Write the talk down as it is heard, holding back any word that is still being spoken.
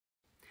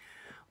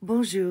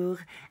Bonjour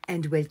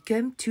and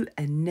welcome to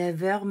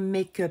another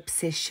makeup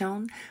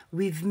session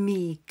with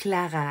me,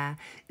 Clara,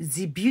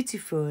 the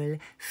beautiful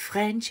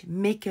French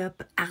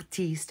makeup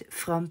artist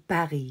from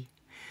Paris.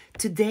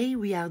 Today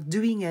we are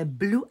doing a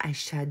blue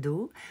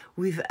eyeshadow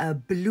with a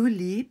blue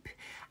lip.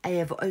 I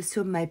have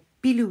also my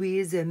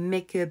Pilouise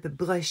makeup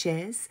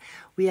brushes.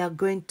 We are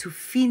going to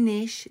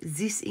finish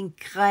this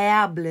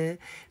incredible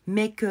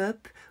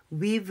makeup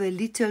with a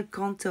little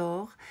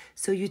contour.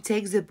 So you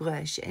take the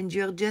brush and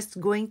you're just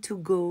going to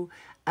go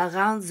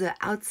around the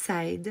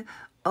outside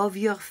of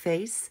your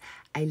face.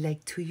 I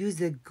like to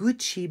use a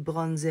Gucci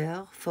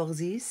bronzer for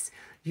this.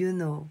 You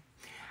know,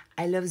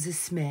 I love the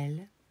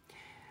smell.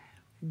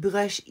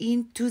 Brush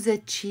into the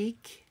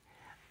cheek,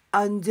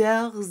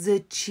 under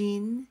the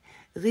chin,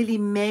 really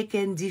make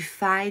and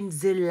define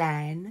the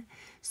line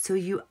so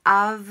you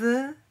have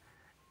a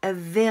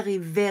very,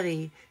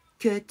 very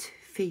cut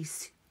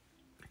face.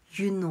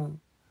 You know,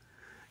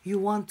 you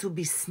want to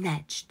be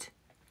snatched.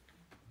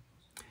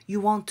 You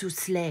want to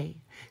slay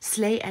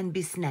and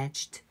be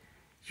snatched.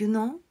 You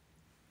know?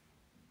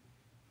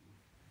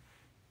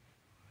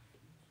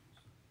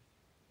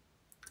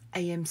 I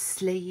am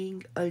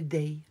slaying all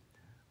day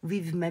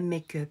with my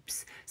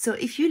makeups. So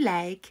if you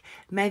like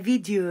my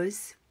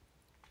videos,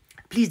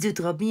 please do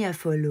drop me a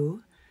follow.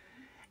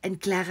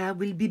 And Clara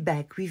will be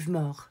back with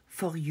more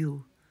for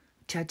you.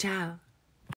 Ciao, ciao.